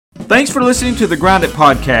Thanks for listening to the Grind It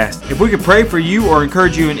Podcast. If we could pray for you or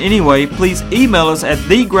encourage you in any way, please email us at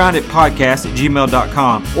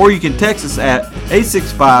thegrinditpodcast@gmail.com, or you can text us at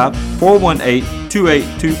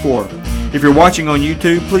 865-418-2824. If you're watching on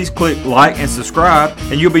YouTube, please click like and subscribe,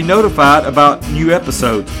 and you'll be notified about new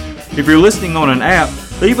episodes. If you're listening on an app,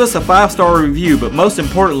 leave us a 5-star review, but most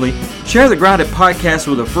importantly, share the Grind It Podcast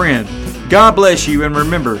with a friend. God bless you, and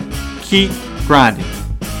remember, keep grinding.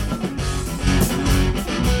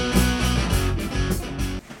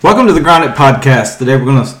 Welcome to the Grind It Podcast. Today we're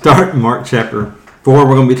going to start Mark chapter 4.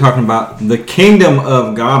 We're going to be talking about the kingdom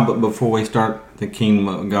of God. But before we start the kingdom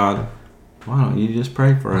of God, why don't you just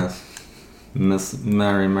pray for us, Miss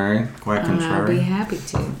Mary? Quite contrary. I'll be happy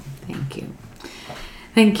to. Thank you.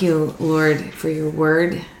 Thank you, Lord, for your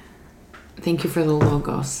word. Thank you for the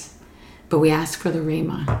Logos. But we ask for the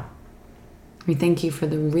Rhema. We thank you for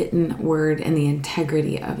the written word and the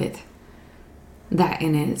integrity of it. That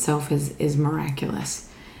in itself is miraculous.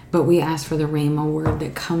 But we ask for the Rhema word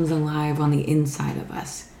that comes alive on the inside of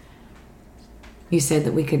us. You said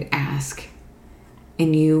that we could ask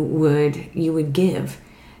and you would give.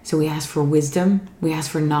 So we ask for wisdom, we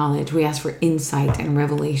ask for knowledge, we ask for insight and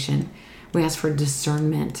revelation. We ask for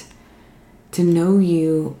discernment to know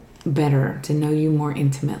you better, to know you more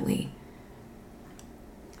intimately.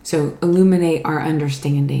 So illuminate our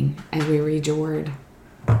understanding as we read your word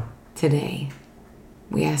today.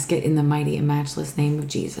 We ask it in the mighty and matchless name of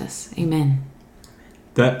Jesus. Amen.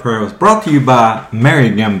 That prayer was brought to you by Mary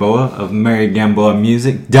Gamboa of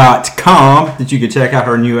MaryGamboaMusic.com, that you can check out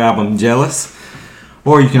her new album, Jealous.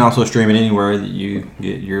 Or you can also stream it anywhere that you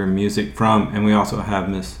get your music from. And we also have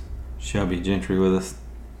Miss Shelby Gentry with us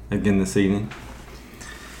again this evening.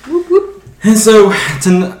 Whoop, whoop. And so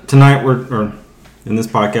tonight, in this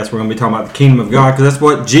podcast, we're going to be talking about the kingdom of God, because that's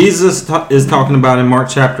what Jesus is talking about in Mark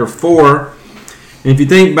chapter 4. And if you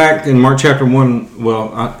think back in Mark chapter 1,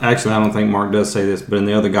 well, I don't think Mark does say this, but in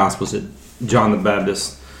the other Gospels, John the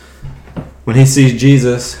Baptist, when he sees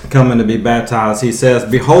Jesus coming to be baptized, he says,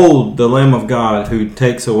 "Behold, the Lamb of God who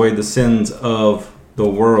takes away the sins of the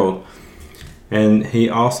world." And he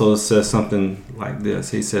also says something like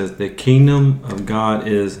this. He says, "The kingdom of God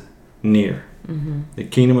is near." Mm-hmm. The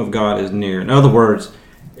kingdom of God is near. In other words,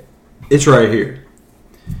 it's right here.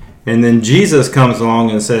 And then Jesus comes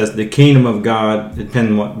along and says, the kingdom of God,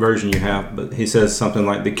 depending on what version you have, but he says something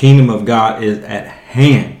like, the kingdom of God is at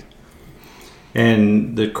hand.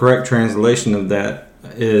 And the correct translation of that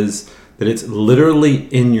is that it's literally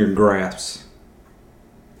in your grasp.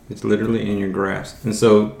 It's literally in your grasp. And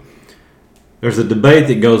so there's a debate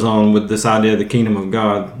that goes on with this idea of the kingdom of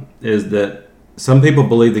God, is that some people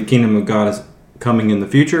believe the kingdom of God is coming in the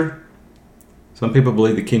future. Some people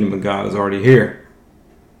believe the kingdom of God is already here.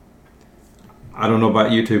 I don't know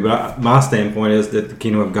about you two, but my standpoint is that the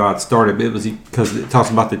kingdom of God started. It was because it talks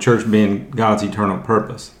about the church being God's eternal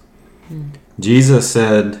purpose. Jesus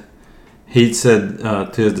said, to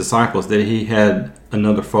his disciples that he had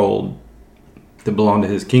another fold that belonged to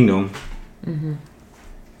his kingdom. Mm-hmm.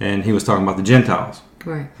 And he was talking about the Gentiles.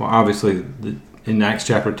 Right. Well, obviously, in Acts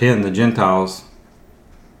chapter 10, the Gentiles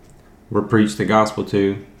were preached the gospel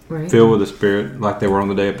to, right, filled with the Spirit, like they were on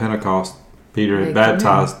the day of Pentecost. Peter had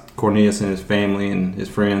baptized Cornelius and his family and his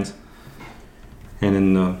friends.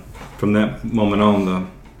 And from that moment on, the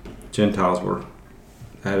Gentiles were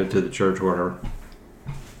added to the church or whatever.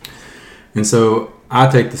 And so I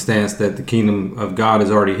take the stance that the kingdom of God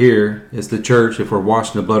is already here. It's the church. If we're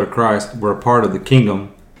washed in the blood of Christ, we're a part of the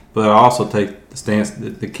kingdom. But I also take the stance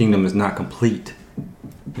that the kingdom is not complete.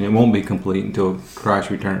 And it won't be complete until Christ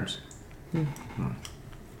returns.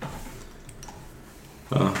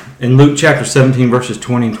 In Luke chapter 17, verses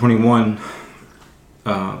 20 and 21,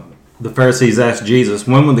 the Pharisees asked Jesus,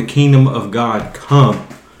 "When will the kingdom of God come?"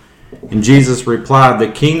 And Jesus replied, "The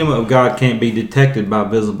kingdom of God can't be detected by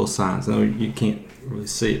visible signs." No, you can't really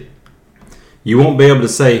see it. You won't be able to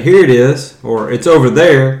say, "Here it is," or "It's over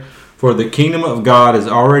there," for the kingdom of God is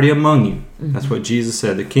already among you. Mm-hmm. That's what Jesus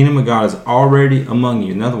said. The kingdom of God is already among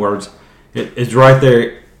you. In other words, it's right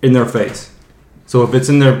there in their face. So if it's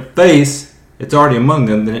in their face, it's already among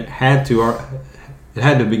them, then it had to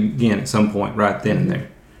begin at some point right then and there.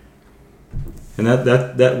 And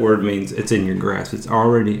that word means it's in your grasp. It's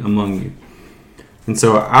already among you. And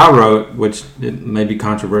so I wrote, which it may be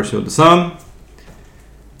controversial to some,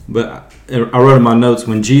 but I wrote in my notes,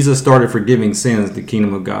 when Jesus started forgiving sins, the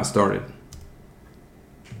kingdom of God started.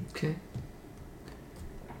 Okay.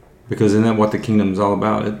 Because isn't that what the kingdom is all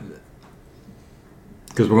about?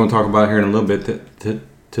 Because we're going to talk about here in a little bit that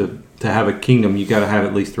to have a kingdom, you got to have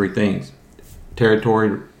at least three things: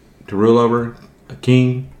 territory to rule over, a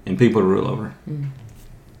king, and people to rule over.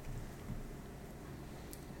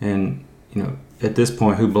 And, at this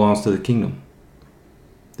point, who belongs to the kingdom?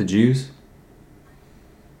 The Jews?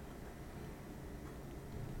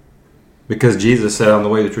 Because Jesus said, "On the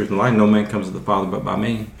way, the truth, and the life, no man comes to the Father but by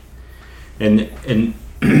me." And if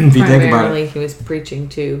you think about it, he was preaching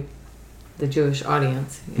to the Jewish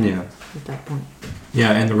audience. Yeah. At that point.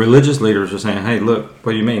 Yeah, and the religious leaders are saying, "Hey, look,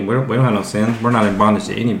 what do you mean? We don't have no sin. We're not in bondage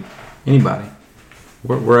to anybody.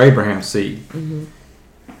 We're Abraham's seed." Mm-hmm.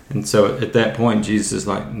 And so at that point, Jesus is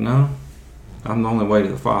like, "No, I'm the only way to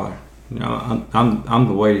the Father. I'm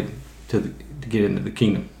the way to get into the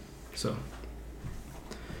kingdom." So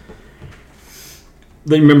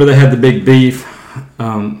they remember they had the big beef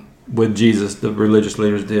with Jesus. The religious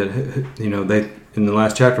leaders did. They in the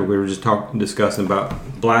last chapter we were just discussing about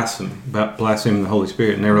blaspheming the Holy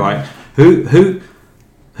Spirit, and they were like, "Who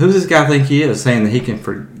does this guy think he is, saying that he can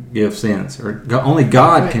forgive sins, or only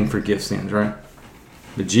God can forgive sins, right?"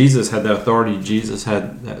 But Jesus had that authority. Jesus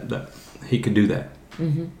had that he could do that.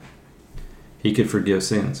 Mm-hmm. He could forgive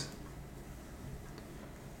sins,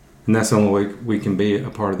 and that's the only way we can be a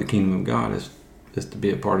part of the kingdom of God is to be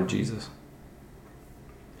a part of Jesus.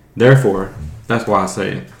 Therefore, that's why I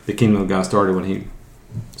say the kingdom of God started when he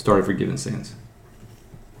started forgiving sins.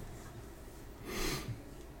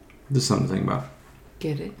 Just something to think about.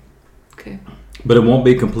 Get it? Okay. But it won't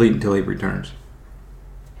be complete until he returns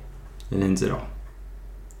and ends it all.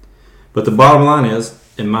 But the bottom line is,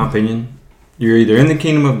 in my opinion, you're either in the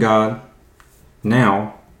kingdom of God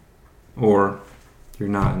now, or you're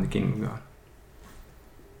not in the kingdom of God.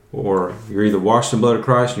 Or you're either washed in the blood of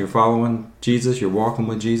Christ and you're following Jesus, you're walking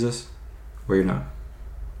with Jesus, or you're not.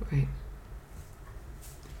 Right.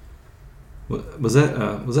 Was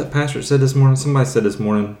that pastor that said this morning? Somebody said this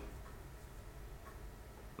morning.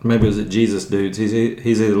 Maybe it was Jesus dudes. He's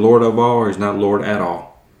either Lord of all or he's not Lord at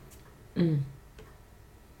all. Mm.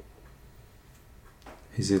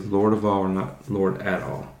 He's either Lord of all or not Lord at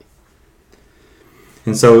all.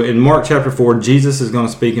 And so in Mark chapter 4, Jesus is going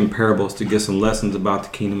to speak in parables to give some lessons about the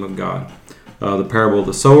kingdom of God. The parable of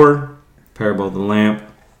the sower, parable of the lamp,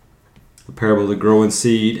 the parable of the growing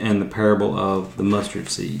seed, and the parable of the mustard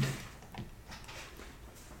seed.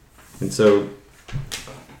 And so,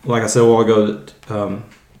 like I said a while ago, I'm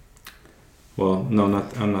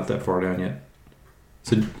not that far down yet.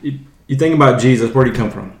 So you think about Jesus, where did he come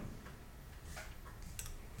from?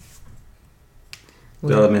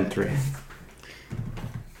 The elementary.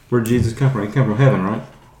 Where did Jesus come from? He came from heaven, right?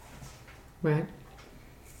 Right.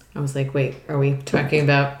 I was like, wait, are we talking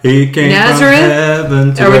about He came Nazareth? From heaven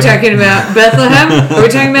Are we talking about Bethlehem? Are we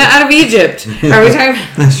talking about out of Egypt? Are we talking?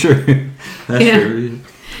 That's true. That's true.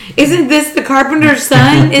 Isn't this the carpenter's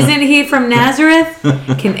son? Isn't he from Nazareth?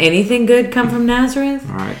 Can anything good come from Nazareth?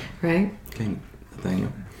 All right. Right. Okay,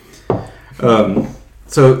 Nathaniel.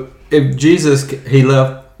 So if Jesus, he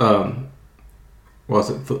left,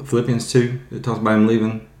 Philippians 2, it talks about him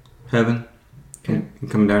leaving heaven and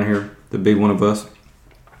coming down here to be one of us.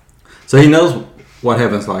 So he knows what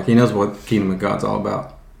heaven's like. He knows what the kingdom of God's all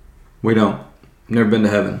about. We don't. Never been to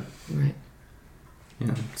heaven. Right.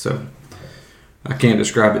 So I can't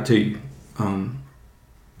describe it to you.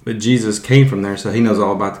 But Jesus came from there, so he knows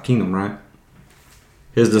all about the kingdom, right?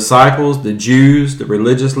 His disciples, the Jews, the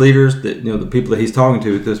religious leaders, the people that he's talking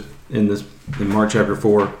to in Mark chapter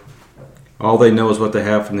 4, all they know is what they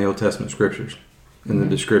have from the Old Testament scriptures and the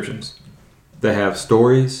descriptions. They have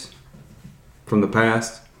stories from the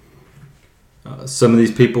past. Some of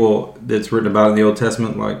these people that's written about in the Old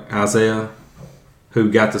Testament, like Isaiah,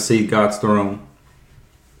 who got to see God's throne.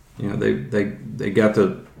 They got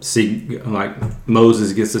to see, like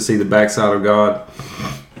Moses gets to see the backside of God.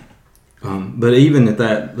 But even at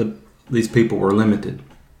that, these people were limited.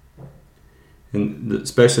 And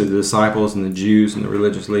especially the disciples and the Jews and the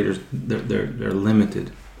religious leaders, they're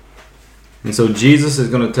limited. And so Jesus is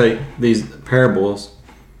going to take these parables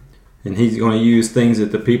and he's going to use things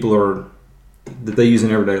that the people that they use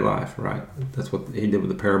in everyday life, right? That's what he did with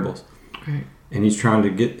the parables. Right. And he's trying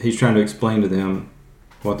to explain to them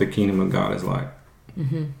what the kingdom of God is like.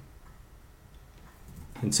 Mm-hmm.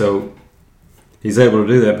 And so he's able to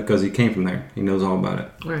do that because he came from there. He knows all about it.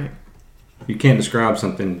 Right. You can't describe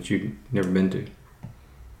something that you've never been to.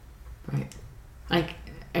 Right.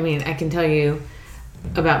 I mean, I can tell you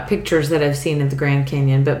about pictures that I've seen of the Grand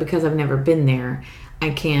Canyon, but because I've never been there, I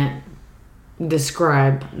can't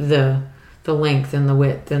describe the length and the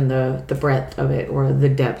width and the breadth of it, or the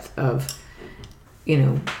depth of,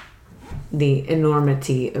 the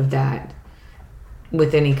enormity of that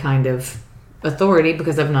with any kind of authority,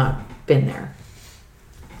 because I've not been there.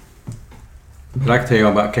 But I can tell you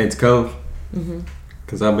all about Cades Cove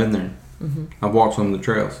because I've been there. Mm-hmm. I've walked some of the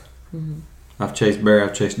trails. Mm-hmm. I've chased bear.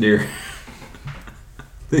 I've chased deer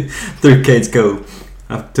through Cades Cove.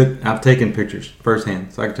 I've taken pictures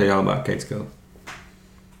firsthand, so I can tell you all about Cades Cove.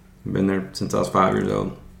 I've been there since I was 5 years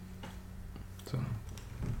old.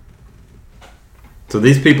 So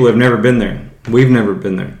these people have never been there. We've never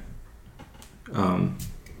been there. And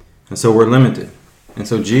so we're limited. And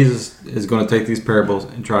so Jesus is going to take these parables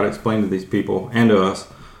and try to explain to these people and to us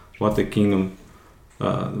what the kingdom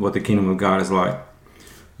of God is like.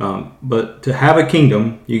 But to have a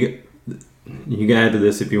kingdom, you can add to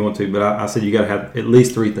this if you want to, but I said you got to have at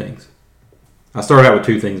least 3 things. I started out with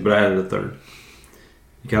 2 things, but I added a third.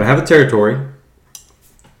 You got to have a territory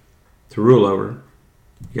to rule over.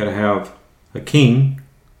 You got to have a king,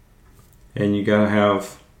 and you got to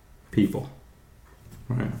have people.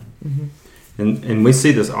 Right? Mm-hmm. And we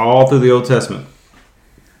see this all through the Old Testament.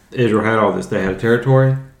 Israel had all this. They had a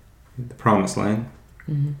territory, the promised land.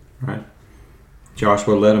 Mm-hmm. Right?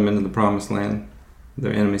 Joshua led them into the promised land.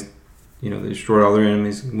 Their enemies, they destroyed all their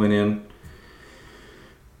enemies, went in.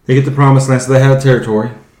 They get the promised land, so they had a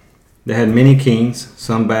territory. They had many kings,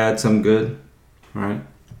 some bad, some good. Right?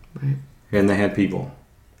 Right. And they had people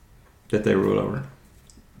that they ruled over.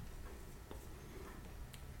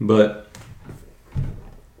 But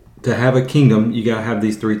to have a kingdom, you got to have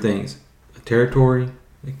these 3 things: a territory,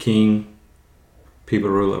 a king, people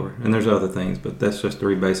to rule over. And there's other things, but that's just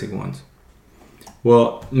 3 basic ones.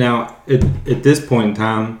 Well, now, at this point in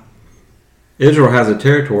time, Israel has a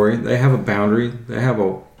territory. They have a boundary. They have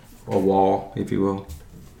a wall, if you will.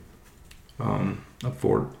 A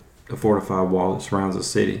fortified wall that surrounds the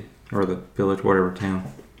city or the village, whatever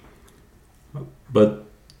town. But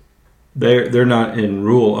they're not in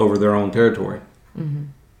rule over their own territory. Mm-hmm.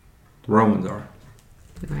 The Romans are.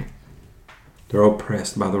 Right. They're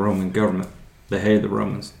oppressed by the Roman government. They hated the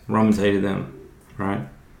Romans. The Romans hated them. Right?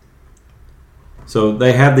 So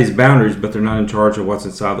they have these boundaries, but they're not in charge of what's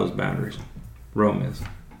inside those boundaries. Rome is.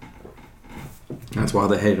 That's why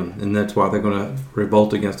they hate them. And that's why they're going to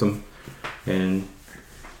revolt against them. And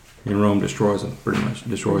Rome destroys them, pretty much.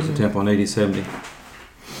 Destroys the temple in AD 70.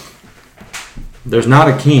 There's not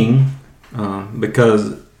a king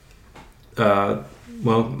because,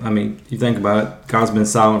 you think about it. God's been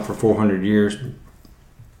silent for 400 years.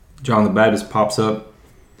 John the Baptist pops up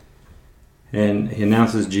and he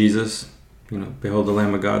announces Jesus. Behold, the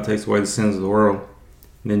Lamb of God takes away the sins of the world.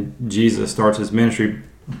 And then Jesus starts his ministry,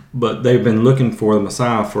 but they've been looking for the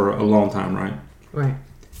Messiah for a long time, right? Right.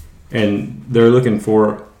 And they're looking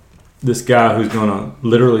for this guy who's going to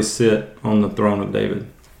literally sit on the throne of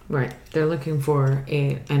David. Right. They're looking for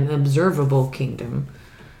an observable kingdom,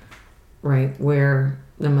 right, where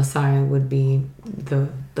the Messiah would be the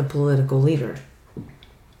political leader.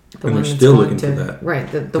 And they're still looking for that. Right.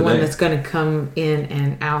 The one that's going to come in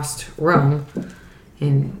and oust Rome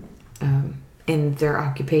in their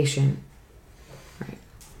occupation. Right.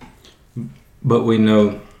 But we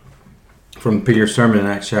know from Peter's sermon in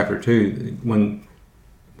Acts chapter 2, when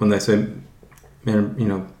they say, man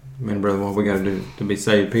and brother, what we got to do to be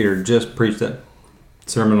saved, Peter just preached that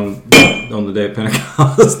sermon on the day of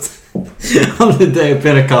Pentecost. On the day of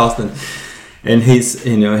Pentecost. And he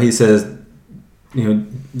says,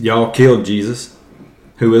 y'all killed Jesus,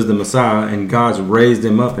 who is the Messiah, and God's raised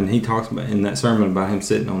him up, and he talks about in that sermon about him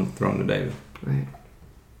sitting on the throne of David. Right.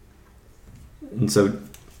 And so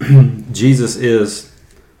Jesus is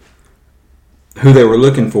who they were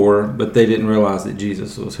looking for, but they didn't realize that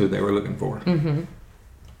Jesus was who they were looking for. Mm-hmm.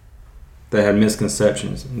 They had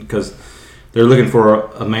misconceptions because they're looking for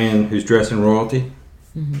a man who's dressed in royalty,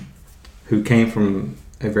 mm-hmm. who came from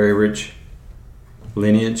a very rich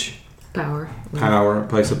lineage. Power, a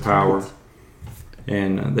place of power.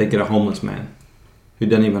 And they get a homeless man who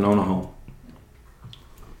doesn't even own a home,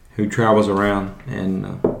 who travels around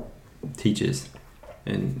and teaches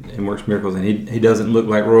and works miracles. And he doesn't look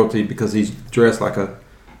like royalty because he's dressed like a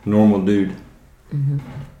normal dude, mm-hmm.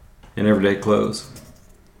 in everyday clothes.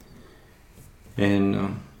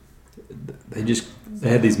 And they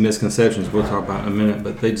had these misconceptions we'll talk about in a minute,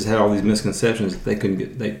 but they just had all these misconceptions that they couldn't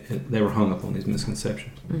get. They were hung up on these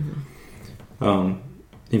misconceptions. Mm-hmm.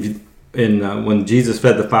 When Jesus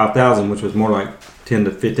fed the 5,000, which was more like 10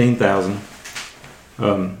 to 15,000,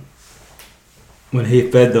 when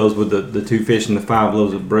he fed those with the 2 fish and the 5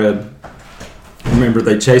 loaves of bread, remember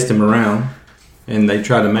they chased him around and they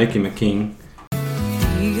tried to make him a king.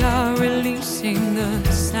 We are releasing the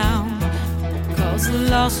sound, cause the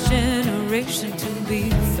lost generation to be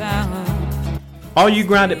found. All you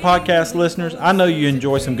Grind It podcast listeners, I know you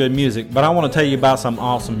enjoy some good music, but I want to tell you about some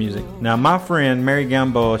awesome music. Now, my friend Mary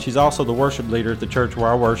Gamboa, she's also the worship leader at the church where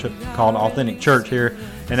I worship, called Authentic Church here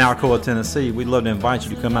in Alcoa, Tennessee. We'd love to invite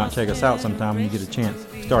you to come out and check us out sometime when you get a chance.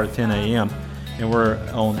 We start at 10 a.m. and we're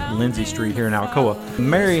on Lindsay Street here in Alcoa.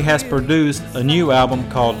 Mary has produced a new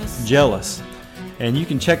album called Jealous, and you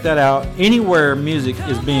can check that out anywhere music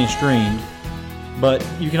is being streamed. But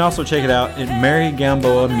you can also check it out at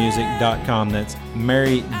marygamboamusic.com. That's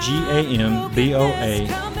Mary, Gamboa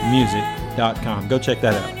music.com. Go check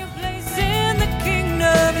that out.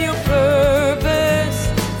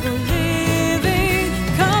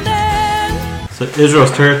 So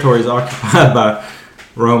Israel's territory is occupied by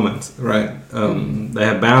Romans, right? They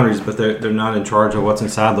have boundaries, but they're not in charge of what's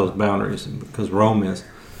inside those boundaries because Rome is.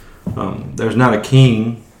 There's not a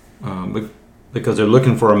king because they're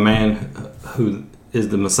looking for a man who is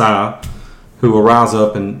the Messiah, who will rise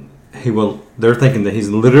up and they're thinking that he's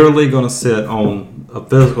literally going to sit on a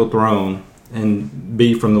physical throne and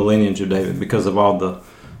be from the lineage of David because of all the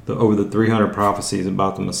over the 300 prophecies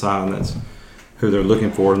about the Messiah, and that's who they're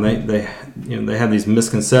looking for. And they have these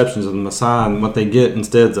misconceptions of the Messiah, and what they get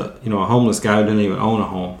instead is a homeless guy who didn't even own a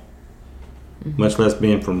home, much less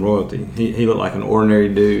being from royalty. He looked like an ordinary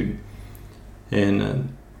dude,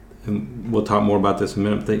 and we'll talk more about this in a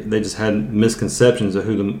minute. They just had misconceptions of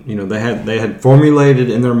who they had formulated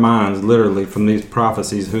in their minds, literally from these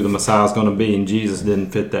prophecies, who the Messiah is going to be, and Jesus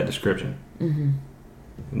didn't fit that description, and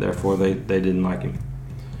therefore they didn't like him.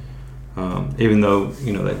 Even though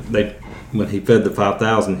they when he fed the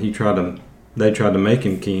 5,000, they tried to make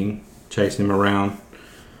him king, chasing him around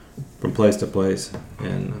from place to place,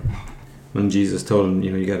 and when Jesus told him,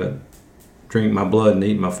 you got to drink my blood and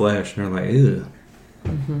eat my flesh, and they're like, ew.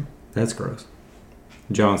 That's gross.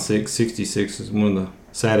 John 6:66 is one of the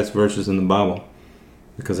saddest verses in the Bible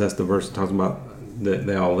because that's the verse that talks about that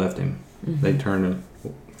they all left him. They turned and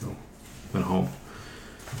went home.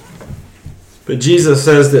 But Jesus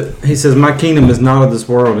says he says, my kingdom is not of this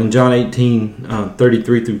world. In John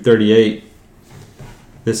 18:33 through 38,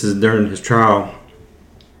 this is during his trial.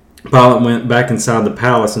 Pilate went back inside the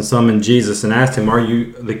palace and summoned Jesus and asked him, are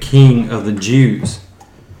you the king of the Jews?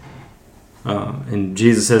 And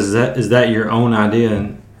Jesus says, is that your own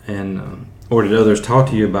idea, or did others talk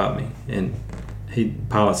to you about me? And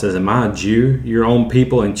Pilate says, am I a Jew? Your own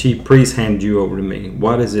people and chief priests handed you over to me.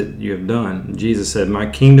 What is it you have done? And Jesus said, my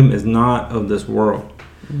kingdom is not of this world.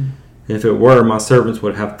 If it were, my servants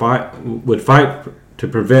would fight to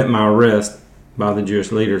prevent my arrest by the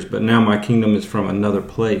Jewish leaders, but now my kingdom is from another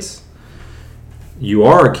place. You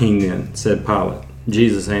are a king then, said Pilate.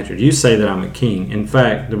 Jesus answered, you say that I'm a king. In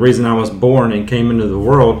fact, the reason I was born and came into the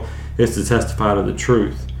world is to testify to the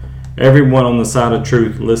truth. Everyone on the side of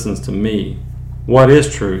truth listens to me. What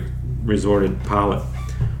is truth? Resorted Pilate.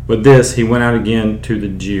 With this, he went out again to the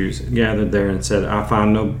Jews gathered there and said, I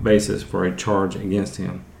find no basis for a charge against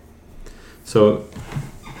him. So,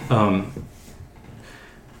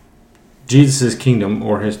 Jesus' kingdom,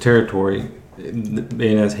 or his territory,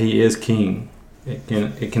 being as he is king,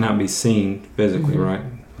 it cannot be seen physically, right?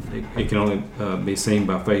 It can only be seen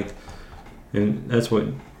by faith, and that's what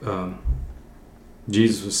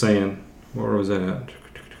Jesus was saying. Where was that at?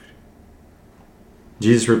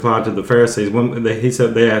 Jesus replied to the Pharisees.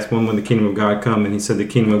 They asked, when will the kingdom of God come? And he said, the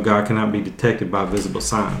kingdom of God cannot be detected by visible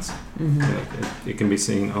signs. It can be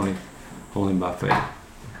seen only by faith.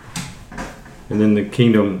 And then the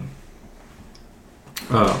kingdom.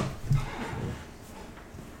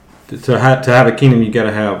 To have a kingdom, you got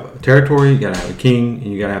to have a territory, you got to have a king, and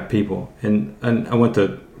you got to have people. And I went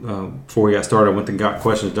to before we got started, I went to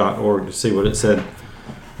gotquestions.org to see what it said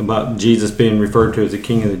about Jesus being referred to as the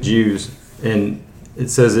King of the Jews, and it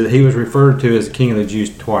says that he was referred to as the King of the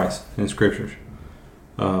Jews twice in Scriptures.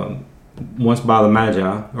 Once by the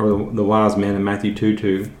Magi, or the wise men in Matthew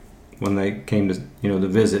 2:2, when they came to to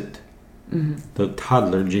visit the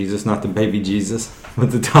toddler Jesus, not the baby Jesus, but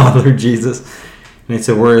the toddler Jesus. And he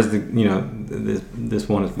said, where is this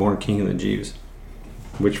one is born King of the Jews,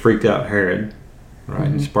 which freaked out Herod, right,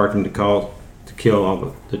 and sparked him to kill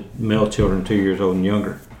all the male children 2 years old and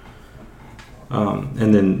younger.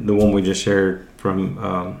 And then the one we just shared from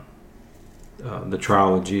the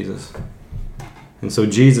trial of Jesus. And so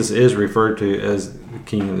Jesus is referred to as the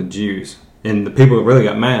King of the Jews. And the people really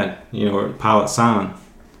got mad, Pilate's sign.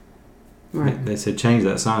 Right. They said, change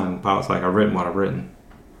that sign. Pilate's like, I've written what I've written.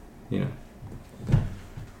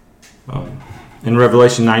 In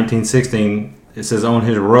Revelation 19:16, it says, on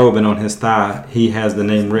his robe and on his thigh, he has the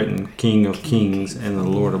name written, King of Kings and the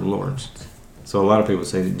Lord of Lords. So a lot of people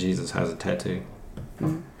say that Jesus has a tattoo.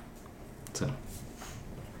 So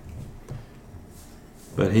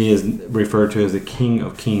but he is referred to as the King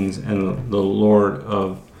of Kings and the Lord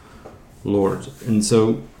of Lords. And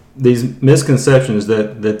so these misconceptions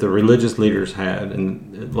that the religious leaders had,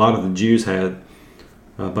 and a lot of the Jews had,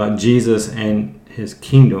 about Jesus and his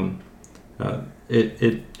kingdom,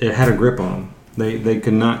 it had a grip on them. They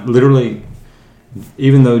could not literally,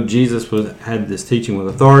 even though Jesus had this teaching with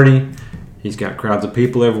authority, he's got crowds of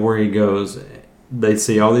people everywhere he goes. They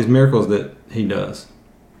see all these miracles that he does.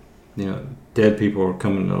 Dead people are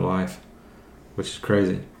coming to life, which is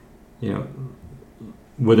crazy.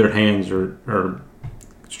 Withered hands are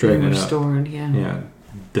straightening up. Restored, yeah. Yeah,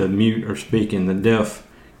 the mute are speaking, the deaf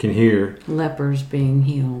can hear. Lepers being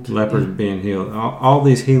healed. Being healed. All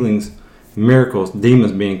these healings, miracles,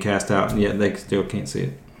 demons being cast out, and yet they still can't see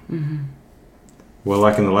it. Mm-hmm. Well,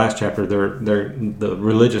 like in the last chapter, the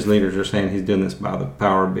religious leaders are saying he's doing this by the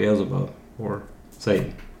power of Beelzebub or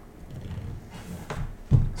Satan.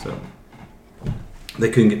 So they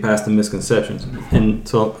couldn't get past the misconceptions, and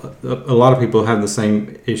so a lot of people have the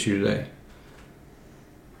same issue today.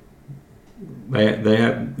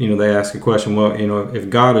 They ask a question. Well, if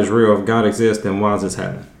God is real, if God exists, then why is this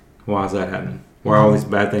happening? Why is that happening? Why are all these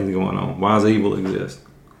bad things going on? Why does evil exist?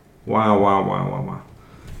 Why?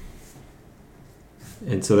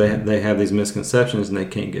 And so they have these misconceptions, and they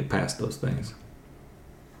can't get past those things,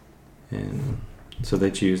 and so they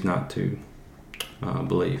choose not to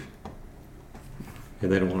believe.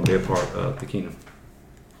 And they don't want to be a part of the kingdom.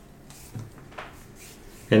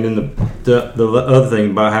 And then the other thing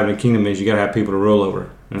about having a kingdom is you got to have people to rule over.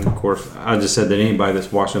 And of course, I just said that anybody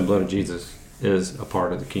that's washed in the blood of Jesus is a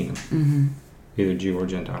part of the kingdom, Mm-hmm. either Jew or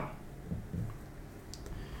Gentile.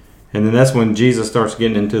 And then that's when Jesus starts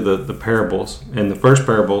getting into the parables. And the first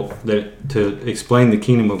parable to explain the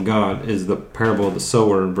kingdom of God is the parable of the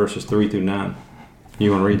sower in verses 3 through 9. You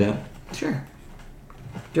want to read that? Sure.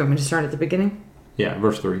 Do you want me to start at the beginning? Yeah,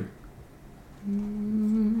 verse 3.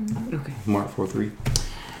 Okay. Mark 4:3.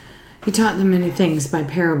 He taught them many things by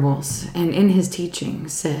parables, and in his teaching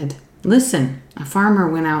said, "Listen, a farmer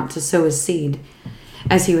went out to sow his seed.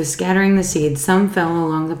 As he was scattering the seed, some fell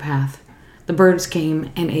along the path. The birds came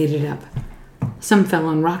and ate it up. Some fell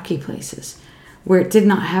on rocky places, where it did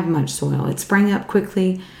not have much soil. It sprang up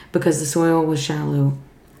quickly because the soil was shallow.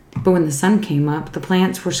 But when the sun came up, the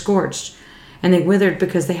plants were scorched, and they withered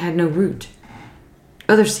because they had no root.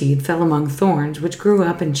 Other seed fell among thorns, which grew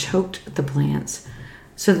up and choked the plants,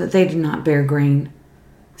 so that they did not bear grain.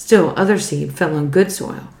 Still, other seed fell on good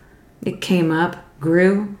soil. It came up,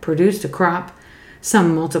 grew, produced a crop,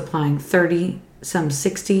 some multiplying 30, some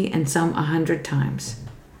 60, and some 100 times."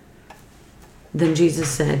 Then Jesus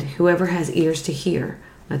said, "Whoever has ears to hear,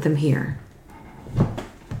 let them hear."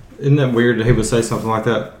 Isn't that weird that he would say something like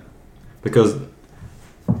that? Because,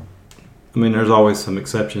 there's always some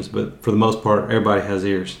exceptions, but for the most part, everybody has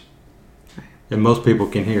ears. And most people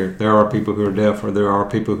can hear. There are people who are deaf, or there are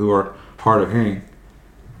people who are hard of hearing.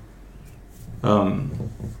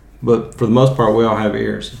 But for the most part, we all have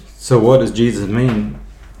ears. So what does Jesus mean?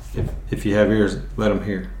 If you have ears, let them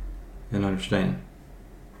hear and understand.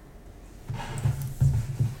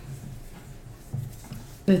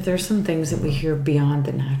 That there's some things that we hear beyond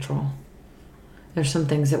the natural. There's some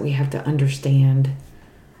things that we have to understand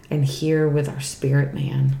and hear with our spirit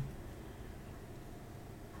man.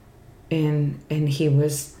 And he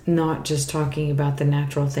was not just talking about the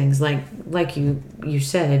natural things, like you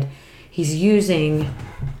said, he's using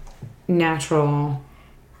natural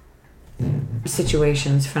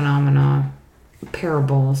situations, phenomena,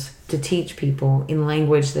 parables to teach people in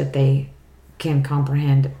language that they can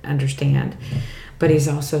comprehend, understand. But he's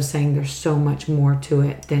also saying there's so much more to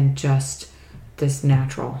it than just this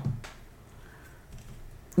natural.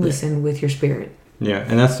 Listen with your spirit. Yeah,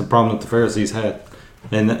 and that's the problem that the Pharisees had.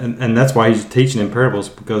 And that's why he's teaching in parables,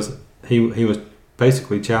 because he was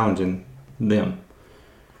basically challenging them,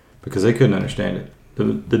 because they couldn't understand it.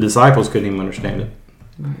 The disciples couldn't even understand it.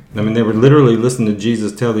 Right. They were literally listening to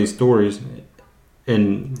Jesus tell these stories,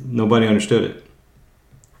 and nobody understood it.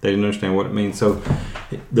 They didn't understand what it means. So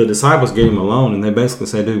the disciples get him alone, and they basically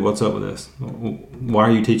say, "Dude, what's up with this? Why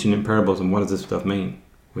are you teaching in parables, and what does this stuff mean?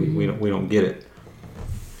 We don't get it."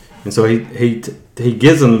 And so he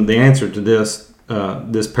gives them the answer to this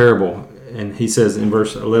parable, and he says in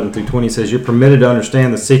verse 11 through 20, he says, "You're permitted to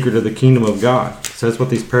understand the secret of the kingdom of God." So that's what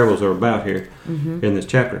these parables are about here in this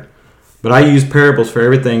chapter. "But I use parables for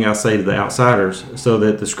everything I say to the outsiders, so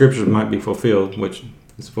that the scriptures might be fulfilled," which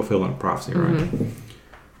is fulfilling prophecy, right? Mm-hmm.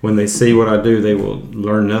 "When they see what I do, they will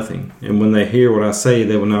learn nothing. And when they hear what I say,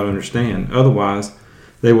 they will not understand. Otherwise,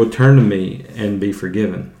 they will turn to me and be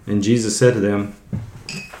forgiven." And Jesus said to them,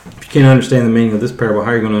 "If you can't understand the meaning of this parable,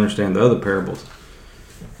 how are you going to understand the other parables?"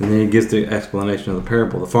 And then he gives the explanation of the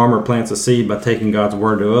parable. The farmer plants a seed by taking God's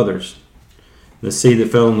word to others. The seed that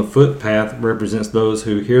fell on the footpath represents those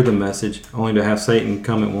who hear the message only to have Satan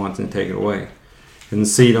come at once and take it away. And the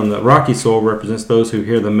seed on the rocky soil represents those who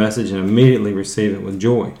hear the message and immediately receive it with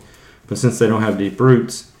joy. But since they don't have deep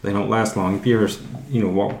roots, they don't last long. If you ever,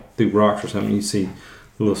 walk through rocks or something, you see a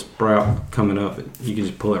little sprout coming up, you can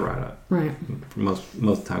just pull it right up. Right.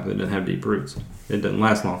 Most times it doesn't have deep roots. It doesn't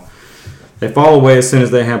last long. They fall away as soon as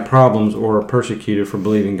they have problems or are persecuted for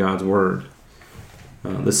believing God's word.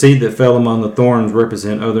 The seed that fell among the thorns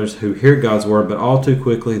represent others who hear God's word, but all too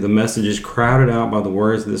quickly the message is crowded out by the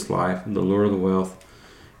worries of this life, the lure of the wealth,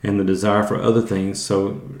 and the desire for other things,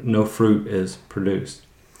 so no fruit is produced.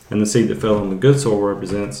 And the seed that fell on the good soil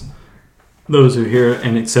represents those who hear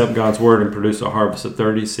and accept God's word and produce a harvest of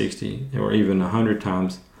 30, 60, or even 100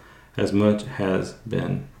 times as much has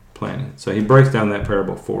been planted. So he breaks down that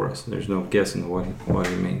parable for us. There's no guessing what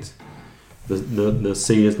he means. The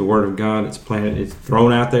seed is the word of God. It's planted. It's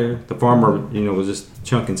thrown out there. The farmer, was just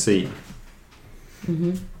chunking seed.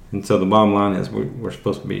 Mm-hmm. And so the bottom line is we're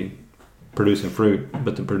supposed to be producing fruit,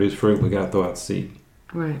 but to produce fruit, we got to throw out the seed.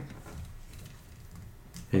 Right.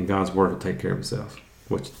 And God's word will take care of itself.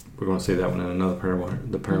 Which we're going to see that one in another parable,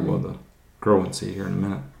 the parable of the growing seed here in a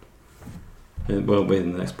minute. It will be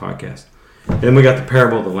in the next podcast. Then we got the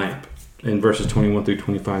parable of the lamp in verses 21 through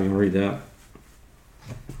 25. You want to read that?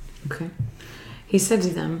 Okay. He said to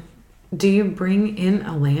them, "Do you bring in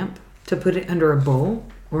a lamp to put it under a bowl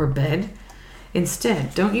or a bed?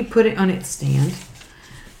 Instead, don't you put it on its stand?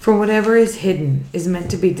 For whatever is hidden is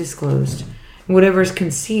meant to be disclosed, and whatever is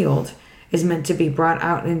concealed is meant to be brought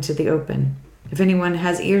out into the open. If anyone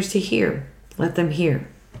has ears to hear, let them hear.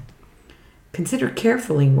 Consider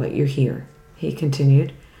carefully what you hear," he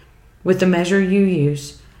continued. "With the measure you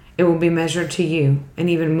use, it will be measured to you, and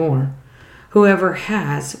even more. Whoever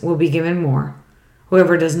has will be given more.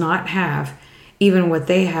 Whoever does not have, even what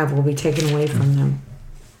they have will be taken away from them."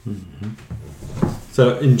 Mm-hmm.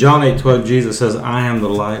 So in John 8:12, Jesus says, "I am the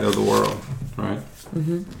light of the world." Right?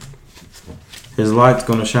 Mm-hmm. His light's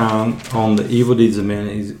going to shine on the evil deeds of men.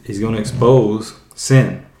 He's going to expose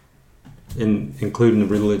sin, including the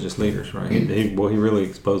religious leaders. Right? He really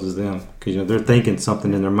exposes them because they're thinking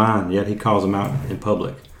something in their mind, yet he calls them out in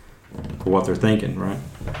public for what they're thinking. Right?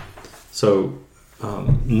 So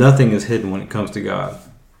nothing is hidden when it comes to God.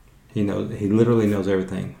 He knows. He literally knows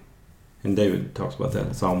everything. And David talks about that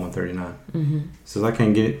in Psalm 139. Mm-hmm. He says, "I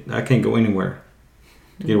can't go anywhere.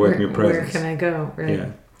 Get away from your presence. Where can I go?" Right?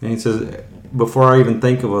 Yeah. And he says, before I even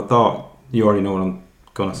think of a thought, you already know what I'm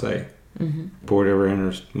going to say. Mm-hmm. Before whatever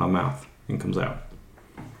enters my mouth and comes out.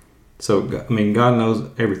 So, God knows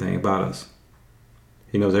everything about us.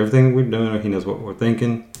 He knows everything we're doing. He knows what we're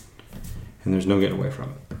thinking. And there's no getting away from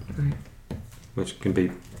it. Right. Which can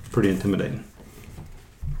be pretty intimidating.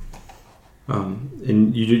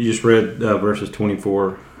 And you just read verses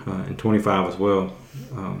 24 and 25 as well.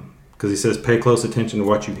 Because he says, "Pay close attention to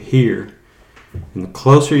what you hear. And the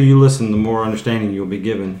closer you listen, the more understanding you will be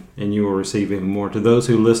given, and you will receive even more. To those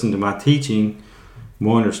who listen to my teaching,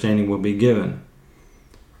 more understanding will be given."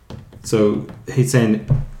 So he's saying,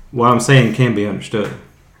 what I'm saying can be understood.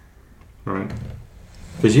 Right?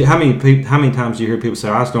 Because how many times do you hear people say,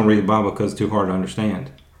 "I just don't read the Bible because it's too hard to understand"?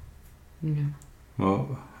 Yeah.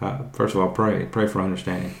 Well, first of all, pray for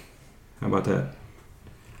understanding. How about that?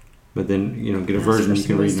 But then, get a version you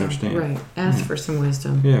can read and understand. Right. Ask for some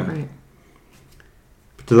wisdom. Yeah. Right.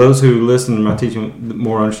 To those who listen to my teaching,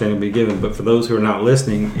 more understanding will be given. But for those who are not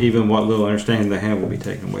listening, even what little understanding they have will be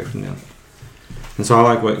taken away from them. And so I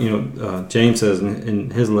like what James says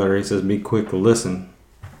in his letter. He says, "Be quick to listen,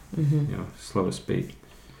 Mm-hmm. Slow to speak."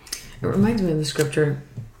 It reminds me of the scripture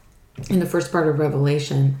in the first part of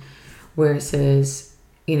Revelation where it says,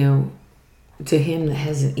 "To him that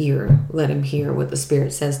has an ear, let him hear what the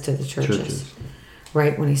Spirit says to the churches."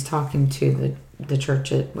 Right? When he's talking to the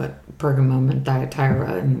church at Pergamum and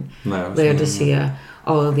Thyatira and Laodicea,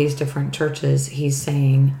 all of these different churches, he's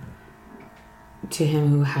saying, "To him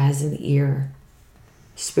who has an ear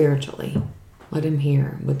spiritually, let him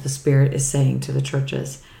hear what the Spirit is saying to the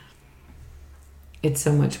churches." It's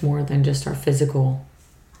so much more than just our physical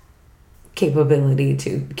capability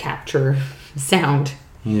to capture sound.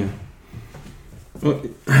 Yeah. Well,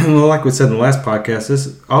 like we said in the last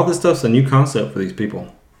podcast, all this stuff's a new concept for these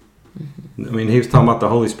people. Mm-hmm. He was talking about the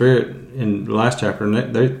Holy Spirit in the last chapter,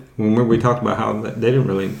 and when we talked about how they didn't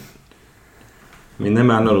really. They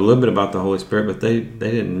might know a little bit about the Holy Spirit, but they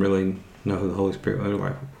didn't really know who the Holy Spirit was. They were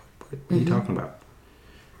like, "What are you talking about?"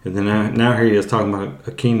 And then now here he is talking about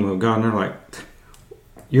a kingdom of God, and they're like,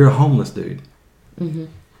 "You're a homeless dude. Mm-hmm.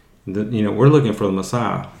 We're looking for the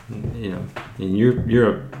Messiah. And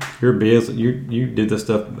you're busy. You did this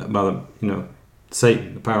stuff by the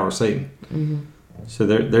Satan, the power of Satan. Mm-hmm. So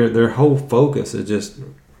their whole focus is just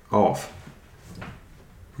off.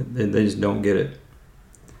 They just don't get it.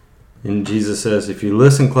 And Jesus says, if you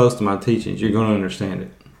listen close to my teachings, you're going to understand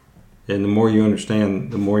it. And the more you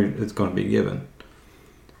understand, the more it's going to be given.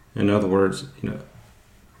 In other words,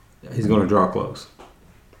 he's going to draw close.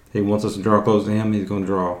 He wants us to draw close to him. He's going to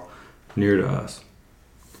draw near to us.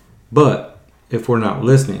 But if we're not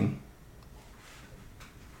listening,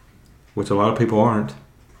 which a lot of people aren't,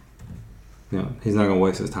 he's not going to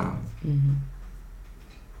waste his time. Mm-hmm.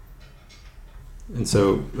 And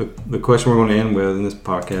so the question we're going to end with in this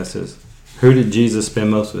podcast is, who did Jesus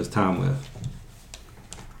spend most of his time with?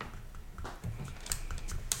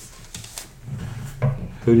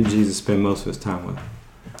 Who did Jesus spend most of his time with?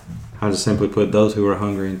 I just simply put, those who were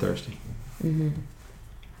hungry and thirsty. Mm-hmm.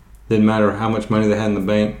 Didn't matter how much money they had in the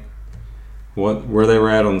bank, where they were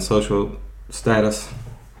at on the social status.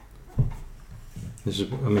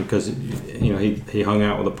 Because he hung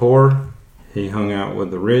out with the poor, he hung out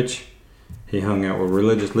with the rich, he hung out with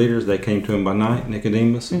religious leaders. They came to him by night.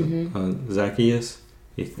 Nicodemus, mm-hmm. Zacchaeus.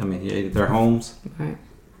 He ate at their homes. Right.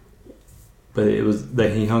 But it was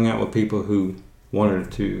that he hung out with people who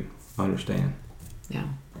wanted to understand. Yeah.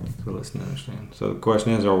 To listen and understand. So the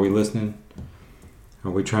question is, are we listening?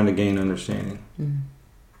 Are we trying to gain understanding? Mm.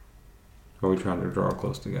 Are we trying to draw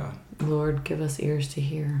close to God? Lord, give us ears to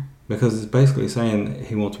hear. Because it's basically saying that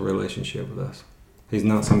he wants a relationship with us. He's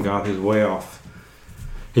not some God who's way off.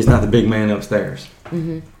 He's not the big man upstairs.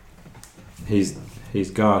 Mm-hmm. He's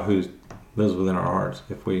God who lives within our hearts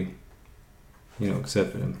if we,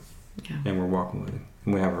 accepted him. Yeah. And we're walking with him.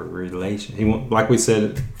 And we have a relation. Like we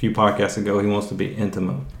said a few podcasts ago, he wants to be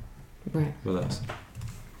intimate with us.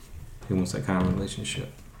 He wants that kind of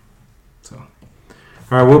relationship. So, all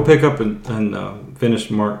right, we'll pick up and finish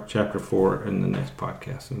Mark chapter 4 in the next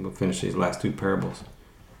podcast. And we'll finish these last two parables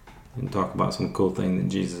and talk about some cool thing that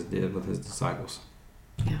Jesus did with his disciples.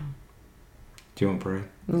 Yeah. Do you want to pray?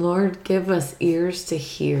 Lord, give us ears to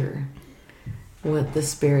hear what the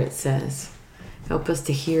Spirit says. Help us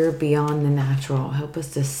to hear beyond the natural. Help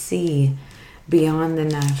us to see beyond the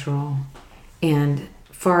natural and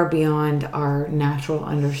far beyond our natural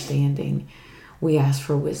understanding. We ask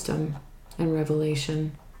for wisdom and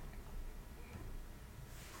revelation.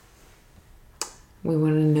 We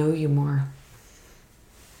want to know you more.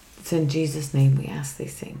 It's in Jesus' name we ask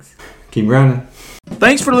these things. Keep grinding.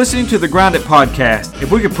 Thanks for listening to the Grind It Podcast.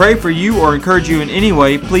 If we could pray for you or encourage you in any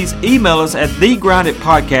way, please email us at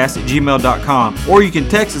thegrinditpodcast@gmail.com, or you can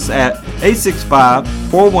text us at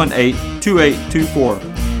 865-418-2824.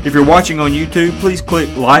 If you're watching on YouTube, please click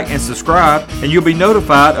like and subscribe, and you'll be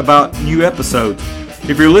notified about new episodes.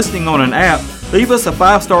 If you're listening on an app, leave us a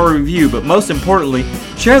 5-star review, but most importantly,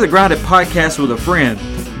 share the Grind It Podcast with a friend.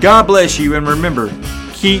 God bless you, and remember,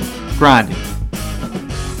 keep grinding.